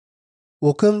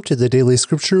Welcome to the daily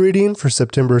scripture reading for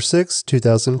September 6,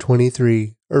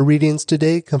 2023. Our readings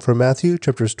today come from Matthew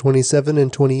chapters 27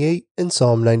 and 28 and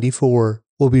Psalm 94.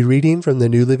 We'll be reading from the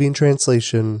New Living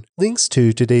Translation. Links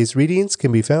to today's readings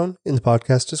can be found in the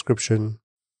podcast description.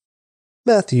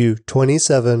 Matthew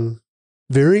 27.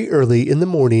 Very early in the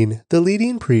morning, the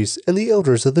leading priests and the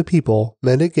elders of the people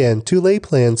met again to lay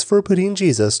plans for putting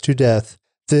Jesus to death.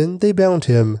 Then they bound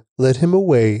him, led him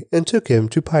away, and took him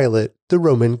to Pilate, the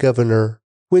Roman governor.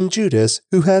 When Judas,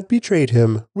 who had betrayed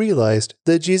him, realized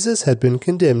that Jesus had been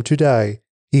condemned to die,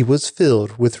 he was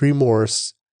filled with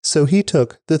remorse. So he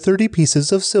took the 30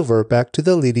 pieces of silver back to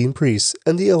the leading priests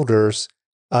and the elders.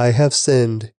 "I have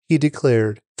sinned," he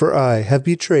declared, "for I have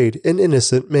betrayed an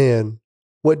innocent man."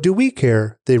 "What do we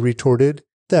care?" they retorted.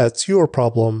 "That's your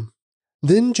problem."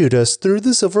 Then Judas threw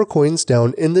the silver coins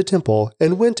down in the temple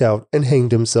and went out and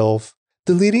hanged himself.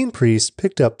 The leading priests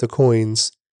picked up the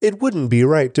coins. "It wouldn't be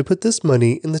right to put this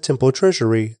money in the temple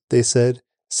treasury," they said,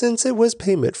 "since it was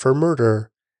payment for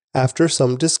murder." After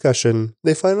some discussion,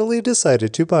 they finally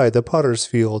decided to buy the potter's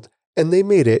field, and they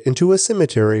made it into a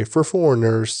cemetery for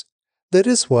foreigners. That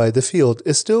is why the field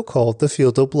is still called the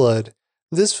Field of Blood.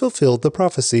 This fulfilled the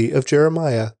prophecy of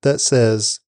Jeremiah that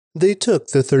says, "They took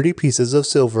the 30 pieces of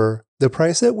silver, the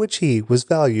price at which he was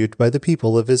valued by the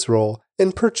people of Israel,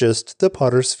 and purchased the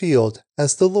potter's field,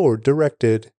 as the Lord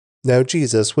directed." Now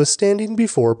Jesus was standing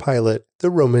before Pilate, the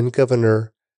Roman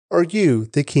governor. "Are you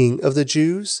the king of the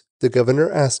Jews?" the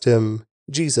governor asked him.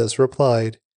 Jesus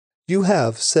replied, "You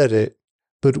have said it."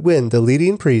 But when the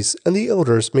leading priests and the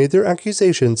elders made their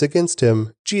accusations against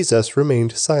him, Jesus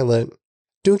remained silent.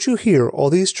 "Don't you hear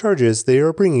all these charges they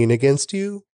are bringing against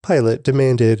you?" Pilate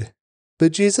demanded.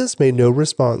 But Jesus made no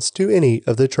response to any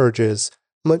of the charges,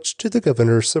 much to the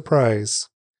governor's surprise.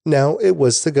 Now it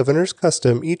was the governor's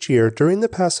custom each year during the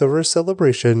Passover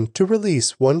celebration to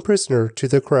release one prisoner to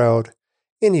the crowd,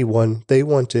 anyone they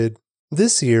wanted.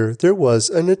 This year there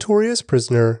was a notorious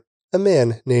prisoner, a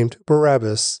man named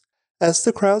Barabbas. As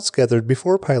the crowds gathered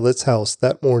before Pilate's house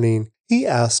that morning, he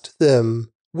asked them,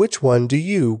 "Which one do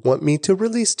you want me to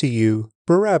release to you,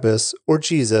 Barabbas or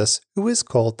Jesus, who is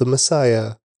called the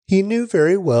Messiah?" He knew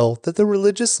very well that the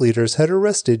religious leaders had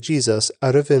arrested Jesus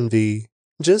out of envy.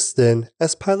 Just then,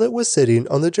 as Pilate was sitting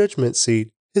on the judgment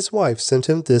seat, his wife sent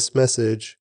him this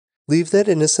message: "Leave that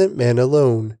innocent man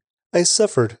alone. I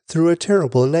suffered through a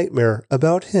terrible nightmare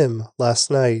about him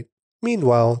last night."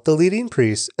 Meanwhile, the leading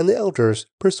priests and the elders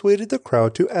persuaded the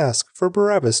crowd to ask for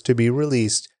Barabbas to be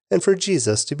released and for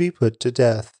Jesus to be put to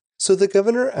death. So the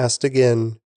governor asked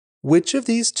again, "Which of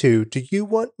these two do you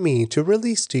want me to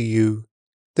release to you?"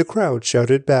 The crowd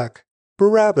shouted back,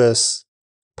 "Barabbas!"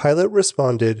 Pilate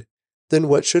responded, "Then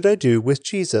what should I do with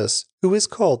Jesus, who is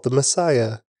called the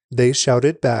Messiah?" They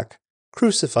shouted back,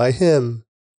 "Crucify him!"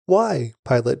 "Why?"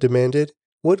 Pilate demanded.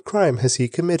 "What crime has he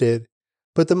committed?"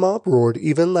 But the mob roared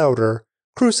even louder,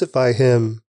 "Crucify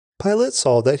him!" Pilate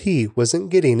saw that he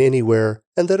wasn't getting anywhere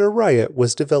and that a riot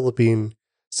was developing.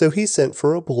 So he sent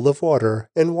for a bowl of water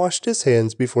and washed his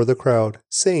hands before the crowd,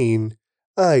 saying,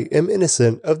 "I am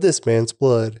innocent of this man's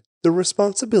blood. The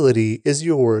responsibility is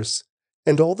yours."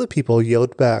 And all the people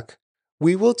yelled back,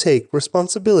 "We will take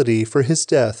responsibility for his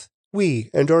death, we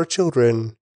and our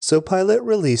children." So Pilate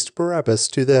released Barabbas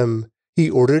to them. He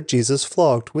ordered Jesus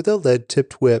flogged with a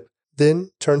lead-tipped whip, then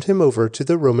turned him over to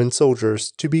the Roman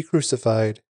soldiers to be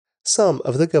crucified. Some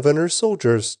of the governor's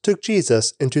soldiers took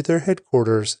Jesus into their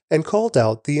headquarters and called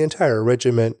out the entire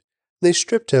regiment. They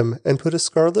stripped him and put a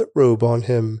scarlet robe on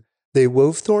him. They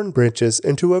wove thorn branches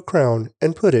into a crown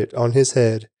and put it on his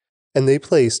head, and they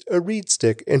placed a reed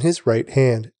stick in his right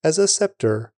hand as a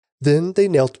scepter. Then they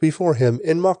knelt before him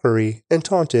in mockery and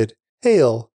taunted,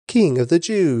 "Hail, King of the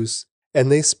Jews!" And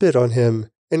they spit on him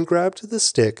and grabbed the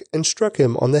stick and struck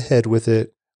him on the head with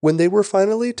it. When they were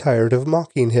finally tired of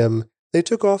mocking him, they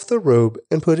took off the robe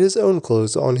and put his own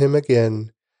clothes on him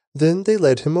again. Then they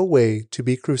led him away to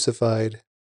be crucified.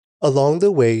 Along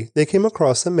the way, they came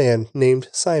across a man named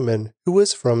Simon, who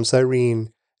was from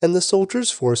Cyrene, and the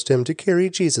soldiers forced him to carry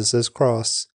Jesus'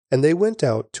 cross. And they went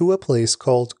out to a place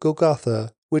called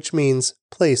Golgotha, which means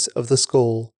place of the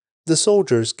skull. The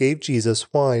soldiers gave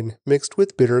Jesus wine mixed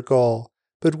with bitter gall,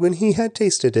 but when he had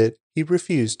tasted it, he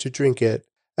refused to drink it.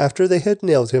 After they had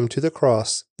nailed him to the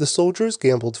cross, the soldiers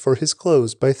gambled for his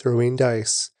clothes by throwing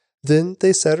dice. Then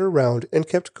they sat around and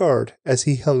kept guard as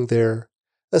he hung there.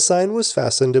 A sign was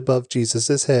fastened above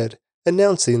Jesus' head,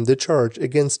 announcing the charge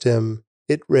against him.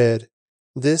 It read,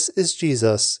 "This is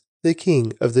Jesus, the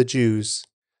King of the Jews."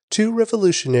 2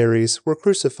 revolutionaries were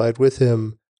crucified with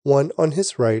him, one on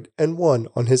his right and one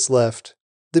on his left.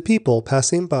 The people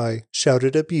passing by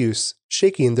shouted abuse,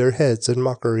 shaking their heads in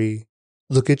mockery.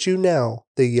 "Look at you now,"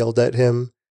 they yelled at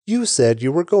him. "You said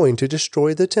you were going to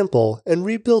destroy the temple and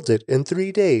rebuild it in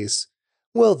 3 days.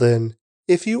 Well then,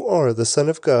 if you are the Son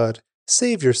of God,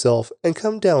 save yourself and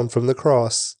come down from the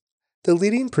cross." The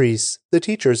leading priests, the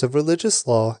teachers of religious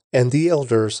law, and the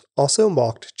elders also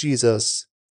mocked Jesus.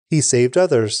 "He saved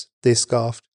others," they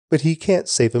scoffed, "but he can't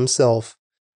save himself.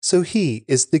 So he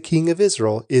is the King of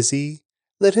Israel, is he?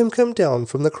 Let him come down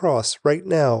from the cross right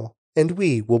now, and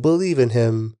we will believe in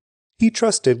him. He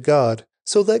trusted God,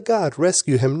 so let God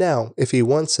rescue him now if he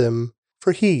wants him.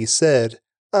 For he said,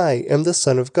 'I am the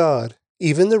Son of God.'"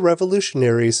 Even the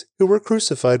revolutionaries who were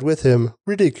crucified with him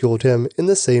ridiculed him in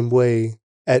the same way.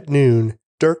 At noon,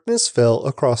 darkness fell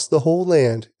across the whole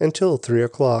land until 3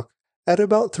 o'clock. At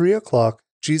about 3 o'clock,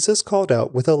 Jesus called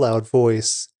out with a loud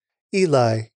voice,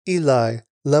 "Eli, Eli,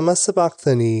 lama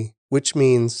sabachthani," which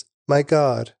means, my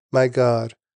God,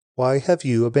 why have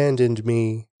you abandoned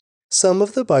me?" Some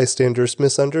of the bystanders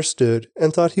misunderstood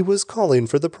and thought he was calling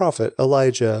for the prophet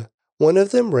Elijah. One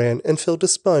of them ran and filled a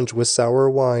sponge with sour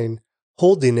wine,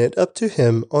 holding it up to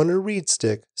him on a reed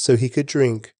stick so he could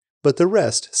drink. But the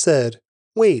rest said,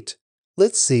 "Wait,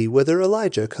 let's see whether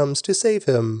Elijah comes to save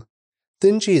him."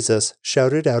 Then Jesus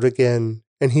shouted out again,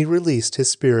 and he released his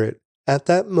spirit. At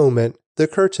that moment, the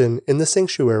curtain in the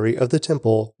sanctuary of the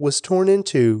temple was torn in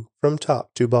two from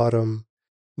top to bottom.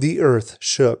 The earth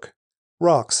shook,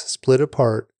 rocks split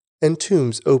apart, and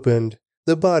tombs opened.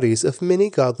 The bodies of many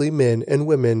godly men and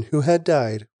women who had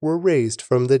died were raised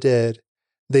from the dead.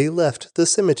 They left the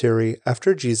cemetery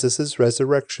after Jesus'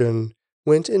 resurrection,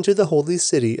 went into the holy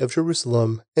city of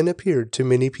Jerusalem, and appeared to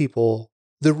many people.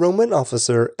 The Roman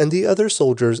officer and the other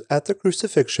soldiers at the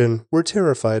crucifixion were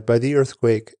terrified by the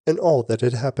earthquake and all that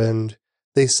had happened.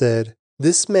 They said,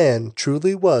 "This man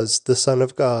truly was the Son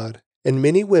of God." And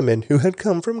many women who had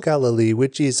come from Galilee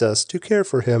with Jesus to care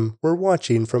for him were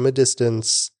watching from a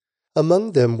distance.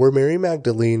 Among them were Mary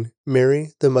Magdalene,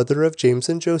 Mary, the mother of James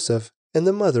and Joseph, and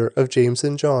the mother of James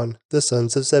and John, the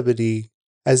sons of Zebedee.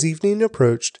 As evening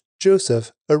approached,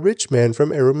 Joseph, a rich man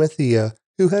from Arimathea,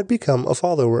 who had become a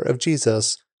follower of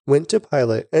Jesus, went to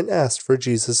Pilate and asked for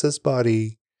Jesus'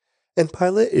 body. And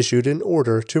Pilate issued an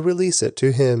order to release it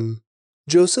to him.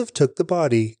 Joseph took the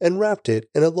body and wrapped it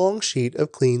in a long sheet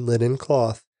of clean linen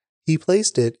cloth. He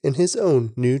placed it in his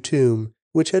own new tomb,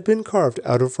 which had been carved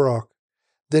out of rock.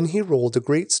 Then he rolled a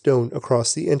great stone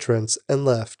across the entrance and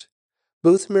left.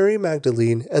 Both Mary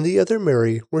Magdalene and the other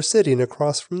Mary were sitting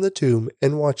across from the tomb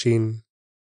and watching.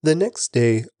 The next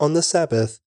day, on the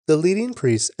Sabbath, the leading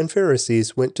priests and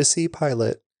Pharisees went to see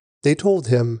Pilate. They told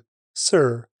him,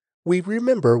 "Sir, we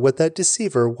remember what that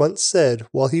deceiver once said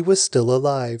while he was still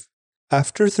alive.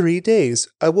 'After 3 days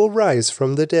I will rise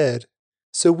from the dead.'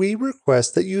 So we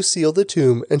request that you seal the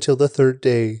tomb until the 3rd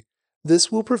day.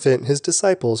 This will prevent his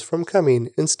disciples from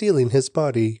coming and stealing his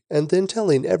body and then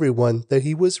telling everyone that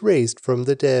he was raised from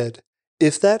the dead.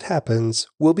 If that happens,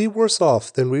 we'll be worse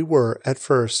off than we were at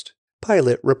first."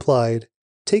 Pilate replied,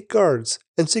 "Take guards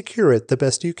and secure it the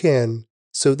best you can."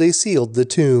 So they sealed the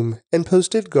tomb and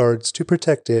posted guards to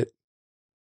protect it.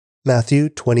 Matthew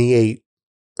 28.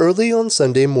 Early on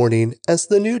Sunday morning, as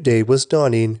the new day was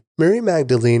dawning, Mary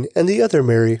Magdalene and the other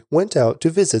Mary went out to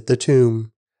visit the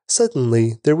tomb.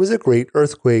 Suddenly there was a great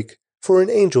earthquake, for an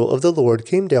angel of the Lord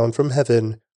came down from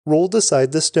heaven, rolled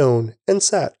aside the stone, and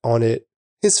sat on it.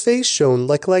 His face shone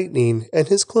like lightning, and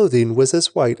his clothing was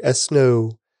as white as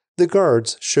snow. The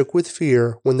guards shook with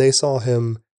fear when they saw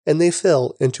him, and they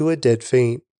fell into a dead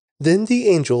faint. Then the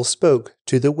angel spoke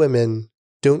to the women.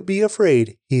 "Don't be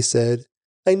afraid," he said.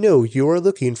 "I know you are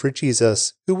looking for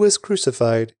Jesus, who was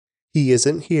crucified. He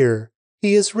isn't here.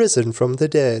 He is risen from the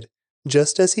dead,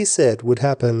 just as he said would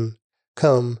happen.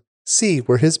 Come, see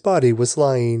where his body was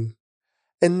lying.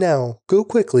 And now go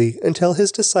quickly and tell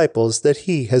his disciples that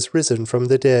he has risen from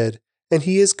the dead, and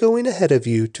he is going ahead of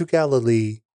you to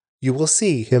Galilee. You will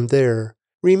see him there.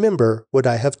 Remember what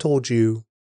I have told you."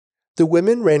 The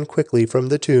women ran quickly from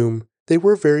the tomb. They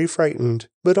were very frightened,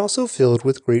 but also filled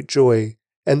with great joy,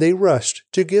 and they rushed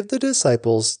to give the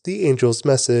disciples the angel's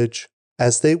message.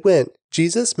 As they went,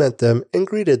 Jesus met them and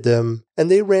greeted them, and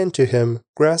they ran to him,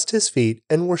 grasped his feet,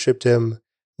 and worshipped him.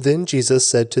 Then Jesus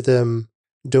said to them,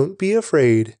 "Don't be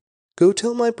afraid. Go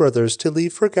tell my brothers to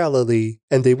leave for Galilee,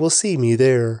 and they will see me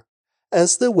there."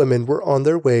 As the women were on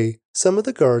their way, some of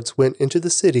the guards went into the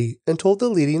city and told the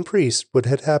leading priests what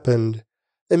had happened.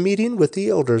 A meeting with the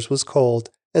elders was called,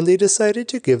 and they decided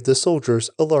to give the soldiers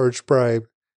a large bribe.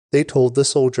 They told the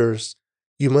soldiers,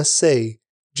 "You must say,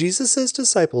 'Jesus'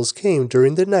 disciples came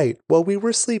during the night while we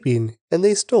were sleeping, and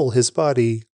they stole his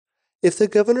body.' If the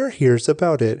governor hears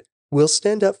about it, we'll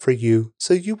stand up for you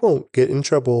so you won't get in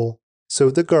trouble." So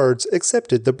the guards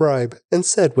accepted the bribe and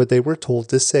said what they were told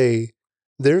to say.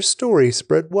 Their story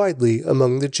spread widely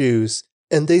among the Jews,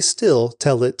 and they still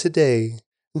tell it today.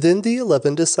 Then the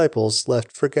 11 disciples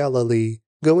left for Galilee,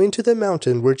 going to the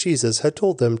mountain where Jesus had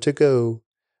told them to go.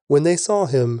 When they saw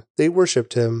him, they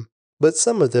worshipped him, but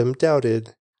some of them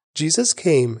doubted. Jesus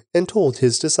came and told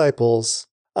his disciples,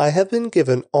 "I have been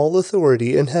given all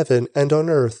authority in heaven and on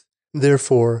earth.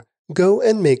 Therefore, go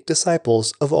and make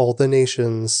disciples of all the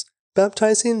nations,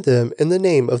 baptizing them in the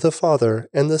name of the Father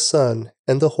and the Son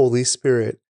and the Holy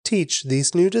Spirit. Teach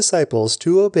these new disciples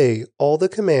to obey all the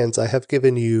commands I have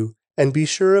given you, and be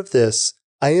sure of this,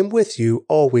 I am with you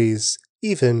always,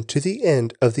 even to the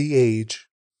end of the age."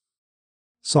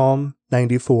 Psalm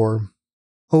 94.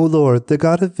 O Lord, the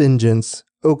God of vengeance,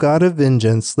 O God of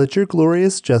vengeance, let your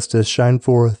glorious justice shine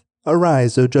forth.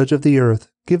 Arise, O Judge of the earth,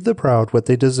 give the proud what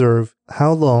they deserve.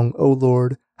 How long, O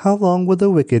Lord, how long will the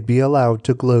wicked be allowed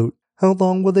to gloat? How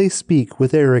long will they speak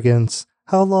with arrogance?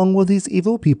 How long will these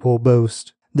evil people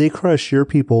boast? They crush your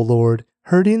people, Lord,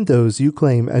 hurting those you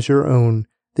claim as your own.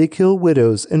 They kill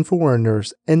widows and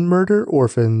foreigners and murder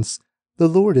orphans. The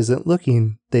Lord isn't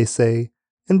looking, they say.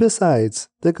 And besides,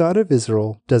 the God of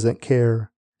Israel doesn't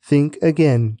care. Think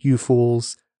again, you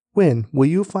fools. When will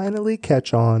you finally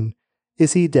catch on?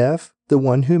 Is he deaf, the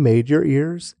one who made your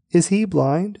ears? Is he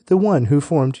blind, the one who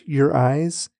formed your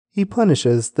eyes? He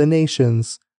punishes the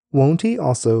nations. Won't he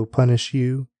also punish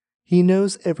you? He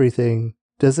knows everything.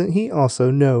 Doesn't he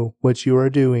also know what you are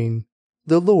doing?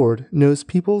 The Lord knows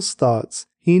people's thoughts.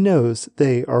 He knows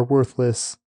they are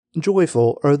worthless.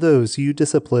 Joyful are those you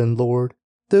discipline, Lord,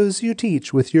 those you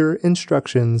teach with your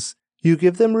instructions. You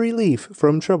give them relief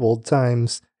from troubled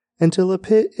times, until a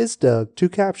pit is dug to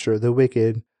capture the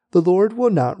wicked. The Lord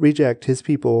will not reject his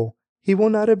people. He will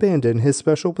not abandon his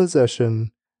special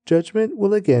possession. Judgment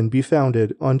will again be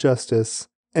founded on justice,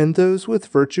 and those with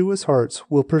virtuous hearts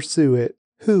will pursue it.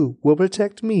 Who will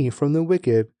protect me from the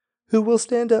wicked? Who will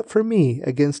stand up for me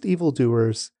against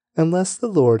evildoers? Unless the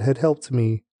Lord had helped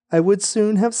me, I would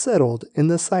soon have settled in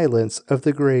the silence of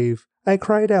the grave. I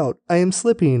cried out, I am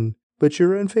slipping, but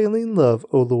your unfailing love,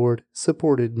 O Lord,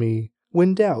 supported me.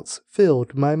 When doubts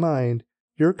filled my mind,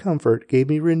 your comfort gave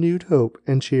me renewed hope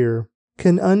and cheer.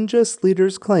 Can unjust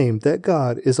leaders claim that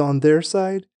God is on their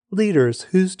side? Leaders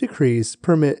whose decrees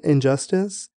permit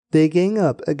injustice? They gang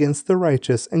up against the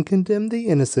righteous and condemn the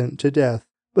innocent to death.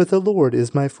 But the Lord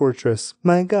is my fortress.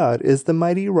 My God is the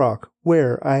mighty rock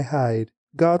where I hide.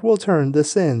 God will turn the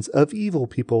sins of evil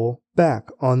people back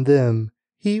on them.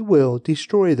 He will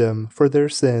destroy them for their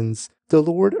sins. The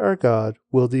Lord our God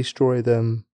will destroy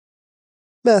them.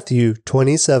 Matthew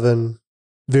 27.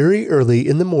 Very early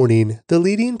in the morning, the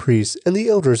leading priests and the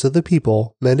elders of the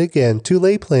people met again to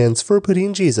lay plans for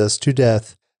putting Jesus to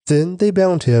death. Then they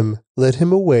bound him, led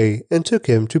him away, and took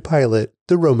him to Pilate,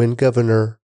 the Roman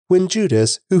governor. When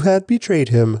Judas, who had betrayed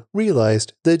him,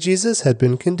 realized that Jesus had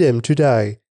been condemned to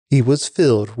die, he was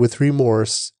filled with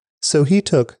remorse. So he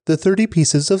took the 30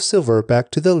 pieces of silver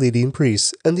back to the leading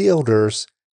priests and the elders.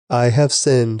 "I have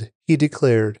sinned," he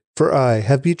declared, "for I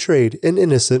have betrayed an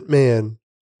innocent man."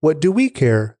 "What do we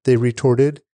care?" they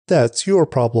retorted. "That's your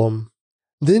problem."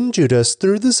 Then Judas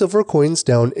threw the silver coins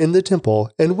down in the temple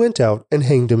and went out and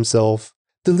hanged himself.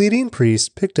 The leading priests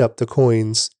picked up the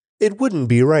coins. "It wouldn't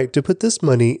be right to put this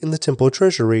money in the temple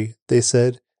treasury," they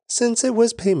said, "since it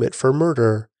was payment for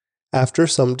murder." After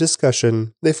some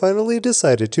discussion, they finally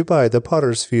decided to buy the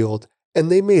potter's field,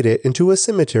 and they made it into a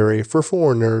cemetery for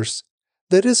foreigners.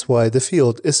 That is why the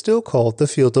field is still called the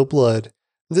Field of Blood.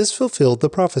 This fulfilled the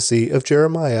prophecy of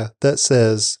Jeremiah that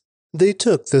says, "They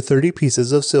took the 30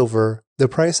 pieces of silver, the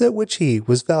price at which he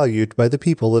was valued by the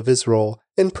people of Israel,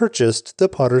 and purchased the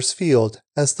potter's field,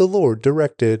 as the Lord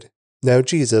directed." Now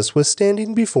Jesus was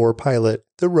standing before Pilate,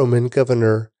 the Roman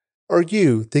governor. "Are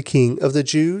you the king of the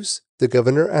Jews?" the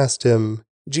governor asked him.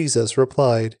 Jesus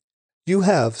replied, "You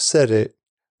have said it."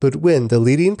 But when the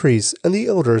leading priests and the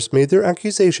elders made their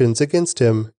accusations against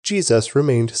him, Jesus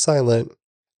remained silent.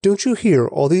 "Don't you hear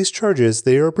all these charges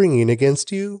they are bringing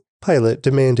against you?" Pilate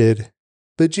demanded.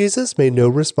 But Jesus made no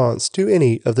response to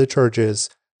any of the charges,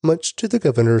 much to the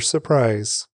governor's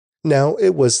surprise. Now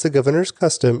it was the governor's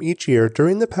custom each year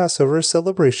during the Passover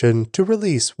celebration to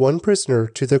release one prisoner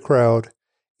to the crowd,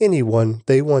 anyone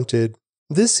they wanted.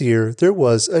 This year there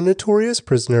was a notorious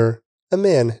prisoner, a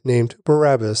man named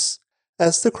Barabbas.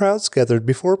 As the crowds gathered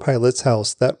before Pilate's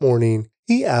house that morning,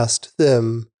 he asked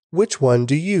them, "Which one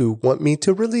do you want me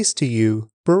to release to you,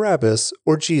 Barabbas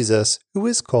or Jesus, who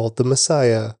is called the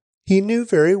Messiah?" He knew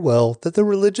very well that the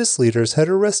religious leaders had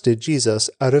arrested Jesus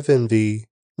out of envy.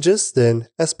 Just then,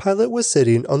 as Pilate was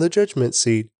sitting on the judgment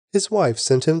seat, his wife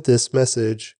sent him this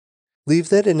message: "Leave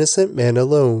that innocent man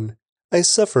alone. I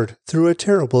suffered through a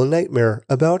terrible nightmare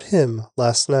about him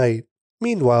last night."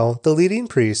 Meanwhile, the leading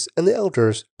priests and the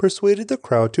elders persuaded the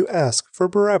crowd to ask for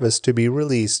Barabbas to be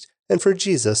released and for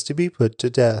Jesus to be put to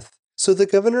death. So the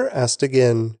governor asked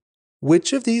again,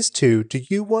 "Which of these two do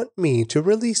you want me to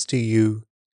release to you?"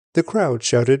 The crowd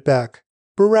shouted back,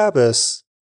 "Barabbas!"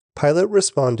 Pilate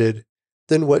responded,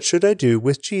 "Then what should I do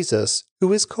with Jesus,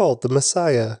 who is called the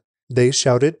Messiah?" They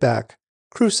shouted back,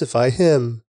 "Crucify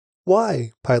him!"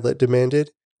 "Why?" Pilate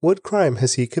demanded. "What crime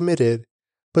has he committed?"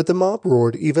 But the mob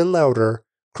roared even louder,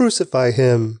 "Crucify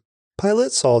him!"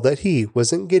 Pilate saw that he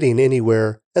wasn't getting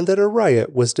anywhere and that a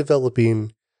riot was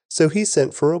developing. So he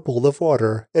sent for a bowl of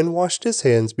water and washed his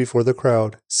hands before the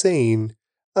crowd, saying,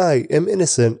 "I am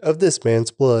innocent of this man's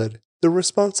blood. The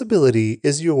responsibility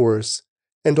is yours."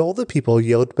 And all the people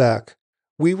yelled back,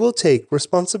 "We will take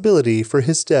responsibility for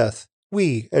his death,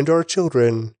 we and our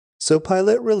children." So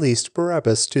Pilate released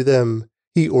Barabbas to them.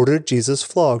 He ordered Jesus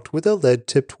flogged with a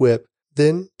lead-tipped whip,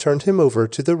 then turned him over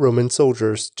to the Roman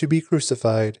soldiers to be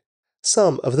crucified.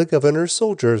 Some of the governor's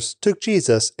soldiers took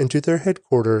Jesus into their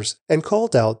headquarters and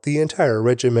called out the entire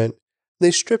regiment.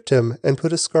 They stripped him and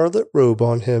put a scarlet robe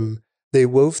on him. They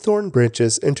wove thorn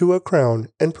branches into a crown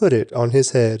and put it on his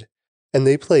head. And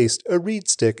they placed a reed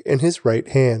stick in his right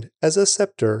hand as a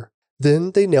scepter.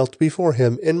 Then they knelt before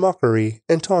him in mockery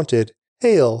and taunted,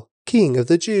 "Hail, King of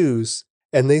the Jews!"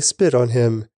 And they spit on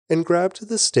him and grabbed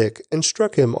the stick and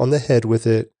struck him on the head with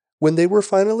it. When they were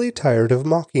finally tired of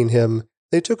mocking him,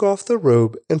 they took off the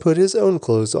robe and put his own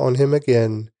clothes on him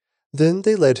again. Then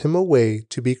they led him away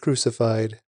to be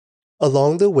crucified.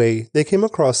 Along the way, they came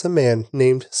across a man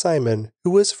named Simon, who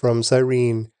was from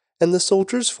Cyrene, and the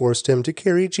soldiers forced him to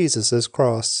carry Jesus'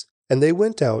 cross. And they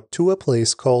went out to a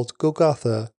place called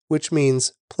Golgotha, which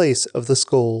means place of the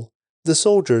skull. The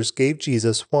soldiers gave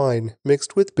Jesus wine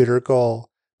mixed with bitter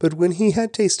gall, but when he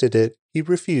had tasted it, he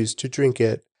refused to drink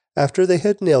it. After they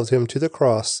had nailed him to the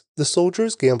cross, the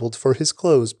soldiers gambled for his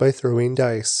clothes by throwing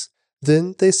dice.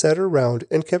 Then they sat around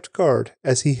and kept guard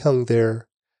as he hung there.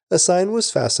 A sign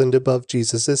was fastened above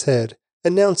Jesus' head,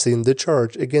 announcing the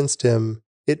charge against him.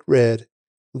 It read,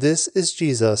 "This is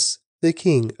Jesus, the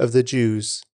King of the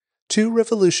Jews." 2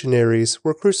 revolutionaries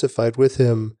were crucified with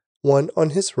him, one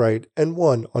on his right and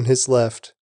one on his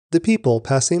left. The people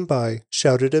passing by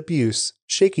shouted abuse,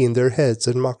 shaking their heads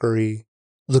in mockery.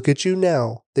 "Look at you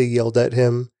now," they yelled at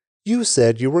him. "You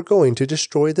said you were going to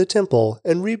destroy the temple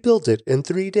and rebuild it in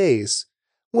 3 days.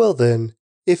 Well then,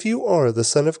 if you are the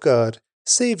Son of God,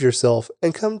 save yourself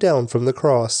and come down from the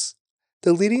cross."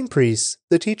 The leading priests,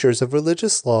 the teachers of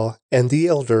religious law, and the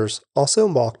elders also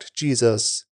mocked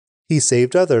Jesus. "He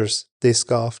saved others," they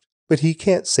scoffed, "but he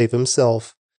can't save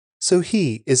himself. So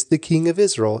he is the King of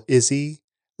Israel, is he?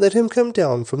 Let him come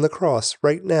down from the cross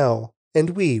right now,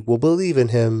 and we will believe in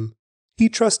him. He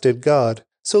trusted God,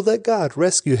 so let God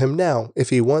rescue him now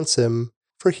if he wants him.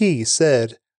 For he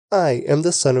said, 'I am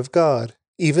the Son of God.'"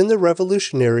 Even the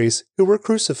revolutionaries who were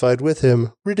crucified with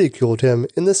him ridiculed him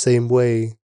in the same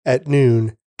way. At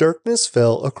noon, darkness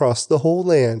fell across the whole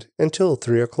land until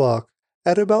 3 o'clock.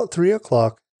 At about 3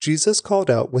 o'clock, Jesus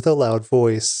called out with a loud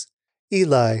voice,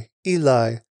 "Eli,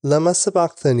 Eli, lama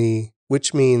sabachthani,"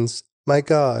 which means, my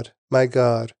God,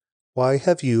 why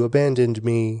have you abandoned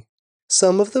me?"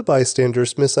 Some of the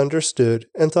bystanders misunderstood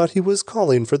and thought he was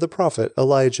calling for the prophet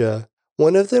Elijah.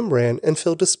 One of them ran and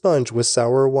filled a sponge with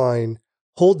sour wine,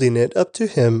 holding it up to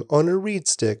him on a reed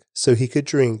stick so he could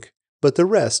drink. But the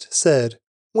rest said,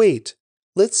 "Wait,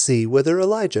 let's see whether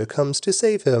Elijah comes to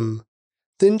save him."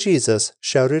 Then Jesus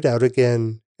shouted out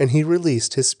again, and he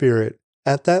released his spirit.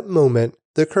 At that moment,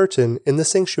 the curtain in the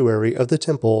sanctuary of the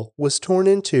temple was torn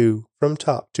in two from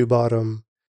top to bottom.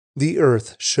 The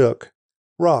earth shook,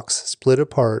 rocks split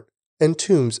apart, and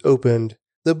tombs opened.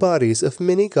 The bodies of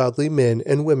many godly men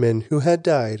and women who had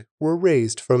died were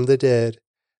raised from the dead.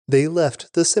 They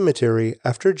left the cemetery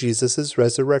after Jesus'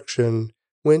 resurrection,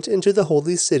 went into the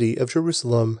holy city of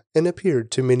Jerusalem, and appeared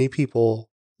to many people.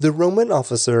 The Roman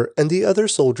officer and the other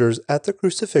soldiers at the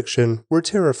crucifixion were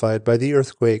terrified by the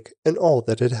earthquake and all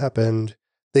that had happened.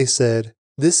 They said,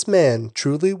 "This man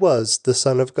truly was the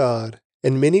Son of God."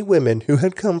 And many women who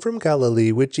had come from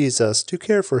Galilee with Jesus to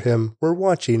care for him were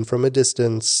watching from a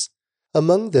distance.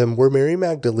 Among them were Mary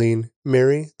Magdalene,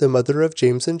 Mary, the mother of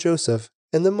James and Joseph,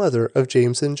 and the mother of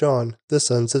James and John, the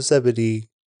sons of Zebedee.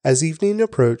 As evening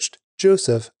approached,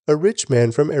 Joseph, a rich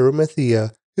man from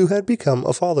Arimathea, who had become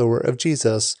a follower of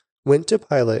Jesus, went to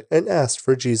Pilate and asked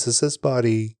for Jesus'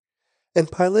 body.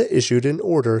 and Pilate issued an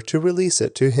order to release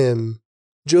it to him.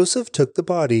 Joseph took the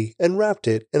body and wrapped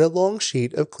it in a long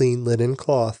sheet of clean linen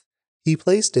cloth. He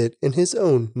placed it in his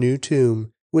own new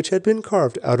tomb, which had been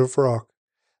carved out of rock.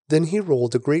 Then he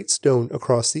rolled a great stone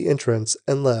across the entrance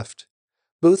and left.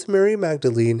 Both Mary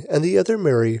Magdalene and the other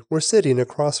Mary were sitting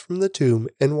across from the tomb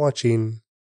and watching.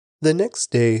 The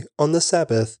next day, on the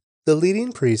Sabbath, the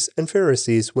leading priests and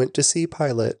Pharisees went to see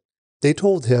Pilate. They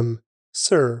told him,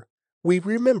 "Sir, we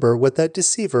remember what that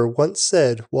deceiver once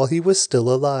said while he was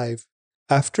still alive.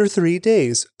 'After 3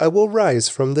 days I will rise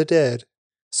from the dead.'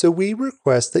 So we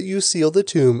request that you seal the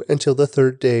tomb until the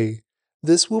 3rd day.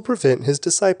 This will prevent his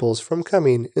disciples from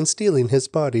coming and stealing his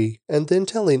body and then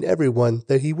telling everyone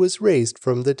that he was raised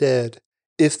from the dead.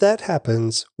 If that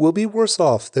happens, we'll be worse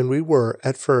off than we were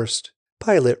at first."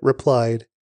 Pilate replied,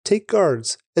 "Take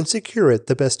guards and secure it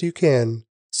the best you can."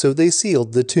 So they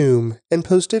sealed the tomb and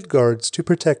posted guards to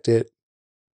protect it.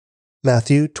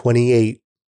 Matthew 28.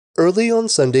 Early on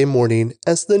Sunday morning,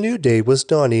 as the new day was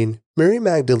dawning, Mary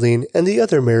Magdalene and the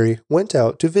other Mary went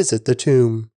out to visit the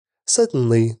tomb.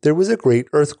 Suddenly there was a great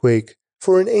earthquake,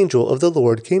 for an angel of the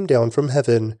Lord came down from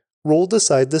heaven, rolled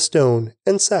aside the stone,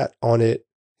 and sat on it.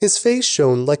 His face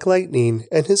shone like lightning,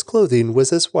 and his clothing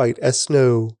was as white as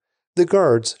snow. The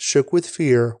guards shook with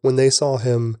fear when they saw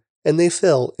him, and they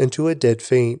fell into a dead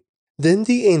faint. Then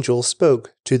the angel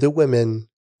spoke to the women.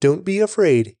 "Don't be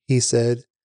afraid," he said.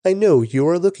 "I know you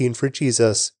are looking for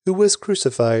Jesus, who was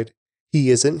crucified. He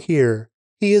isn't here.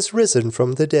 He is risen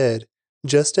from the dead,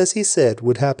 just as he said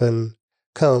would happen.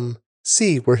 Come,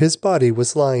 see where his body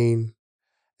was lying.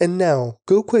 And now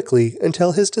go quickly and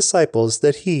tell his disciples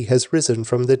that he has risen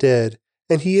from the dead,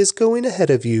 and he is going ahead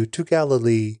of you to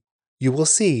Galilee. You will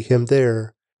see him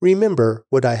there. Remember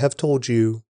what I have told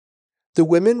you." The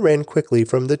women ran quickly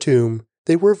from the tomb.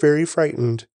 They were very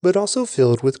frightened, but also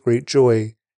filled with great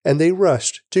joy, and they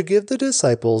rushed to give the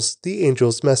disciples the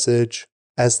angel's message.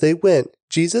 As they went,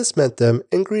 Jesus met them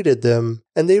and greeted them,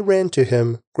 and they ran to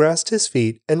him, grasped his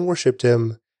feet, and worshipped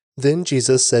him. Then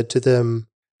Jesus said to them,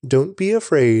 "Don't be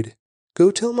afraid.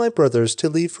 Go tell my brothers to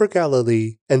leave for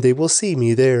Galilee, and they will see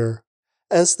me there."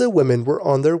 As the women were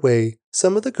on their way,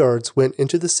 some of the guards went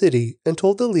into the city and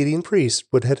told the leading priests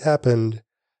what had happened.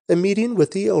 A meeting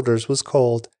with the elders was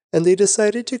called, and they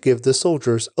decided to give the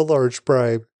soldiers a large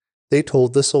bribe. They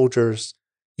told the soldiers,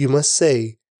 "You must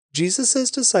say,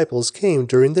 'Jesus' disciples came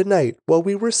during the night while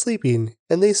we were sleeping,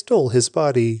 and they stole his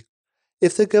body.'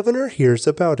 If the governor hears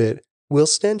about it, we'll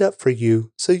stand up for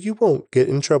you so you won't get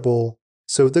in trouble."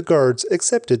 So the guards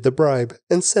accepted the bribe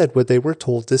and said what they were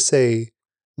told to say.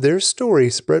 Their story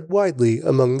spread widely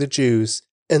among the Jews,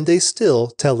 and they still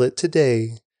tell it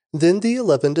today. Then the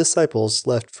 11 disciples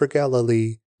left for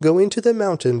Galilee, going to the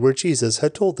mountain where Jesus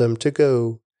had told them to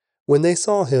go. When they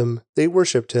saw him, they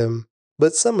worshipped him,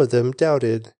 but some of them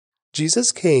doubted.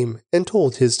 Jesus came and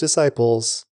told his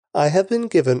disciples, "I have been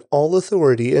given all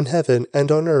authority in heaven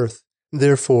and on earth.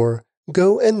 Therefore,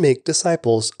 go and make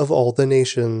disciples of all the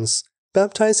nations,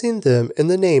 baptizing them in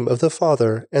the name of the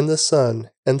Father and the Son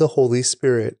and the Holy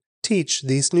Spirit. Teach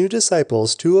these new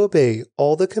disciples to obey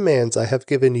all the commands I have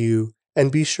given you, and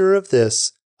be sure of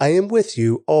this, I am with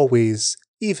you always,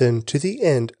 even to the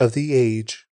end of the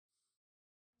age."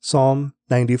 Psalm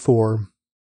 94.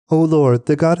 O Lord,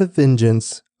 the God of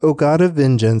vengeance, O God of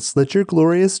vengeance, let your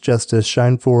glorious justice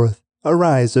shine forth.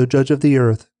 Arise, O Judge of the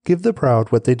earth, give the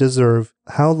proud what they deserve.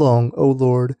 How long, O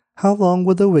Lord, how long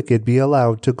will the wicked be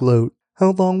allowed to gloat?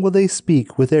 How long will they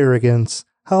speak with arrogance?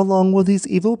 How long will these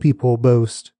evil people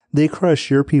boast? They crush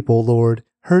your people, Lord,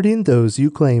 hurting those you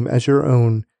claim as your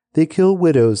own. They kill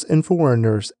widows and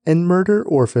foreigners and murder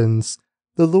orphans.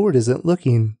 The Lord isn't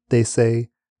looking, they say.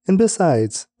 And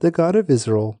besides, the God of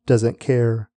Israel doesn't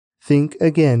care. Think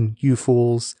again, you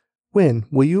fools. When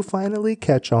will you finally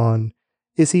catch on?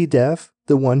 Is he deaf,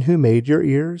 the one who made your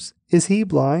ears? Is he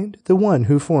blind, the one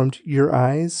who formed your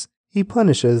eyes? He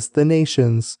punishes the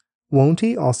nations. Won't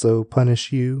he also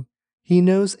punish you? He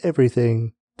knows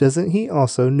everything. Doesn't he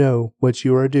also know what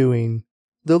you are doing?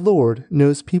 The Lord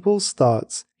knows people's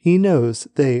thoughts. He knows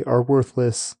they are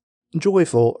worthless.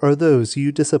 Joyful are those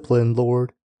you discipline,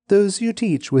 Lord, those you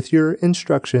teach with your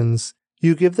instructions.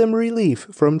 You give them relief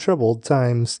from troubled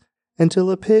times,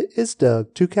 until a pit is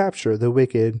dug to capture the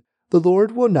wicked. The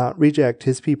Lord will not reject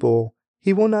his people.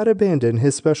 He will not abandon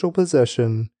his special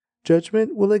possession.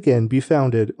 Judgment will again be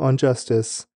founded on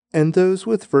justice, and those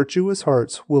with virtuous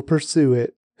hearts will pursue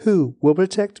it. Who will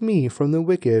protect me from the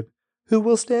wicked? Who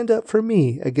will stand up for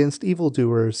me against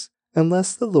evildoers?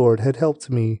 Unless the Lord had helped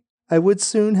me, I would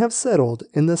soon have settled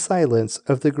in the silence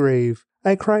of the grave.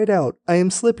 I cried out, I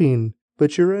am slipping,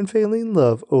 but your unfailing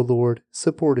love, O Lord,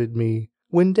 supported me.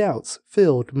 When doubts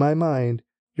filled my mind,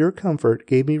 your comfort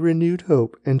gave me renewed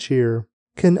hope and cheer.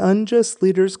 Can unjust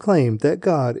leaders claim that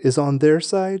God is on their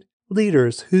side?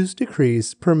 Leaders whose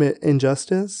decrees permit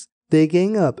injustice? They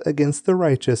gang up against the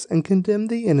righteous and condemn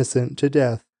the innocent to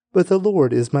death. But the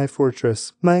Lord is my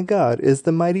fortress. My God is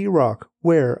the mighty rock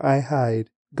where I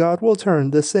hide. God will turn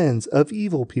the sins of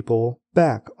evil people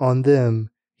back on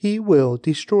them. He will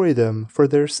destroy them for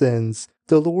their sins.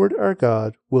 The Lord our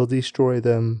God will destroy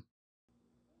them.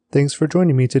 Thanks for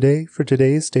joining me today for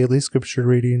today's daily scripture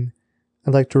reading.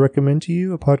 I'd like to recommend to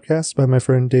you a podcast by my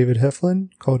friend David Heflin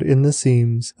called In the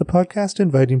Seams, a podcast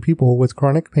inviting people with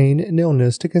chronic pain and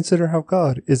illness to consider how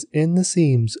God is in the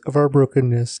seams of our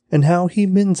brokenness and how He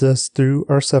mends us through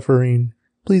our suffering.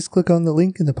 Please click on the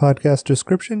link in the podcast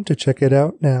description to check it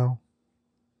out now.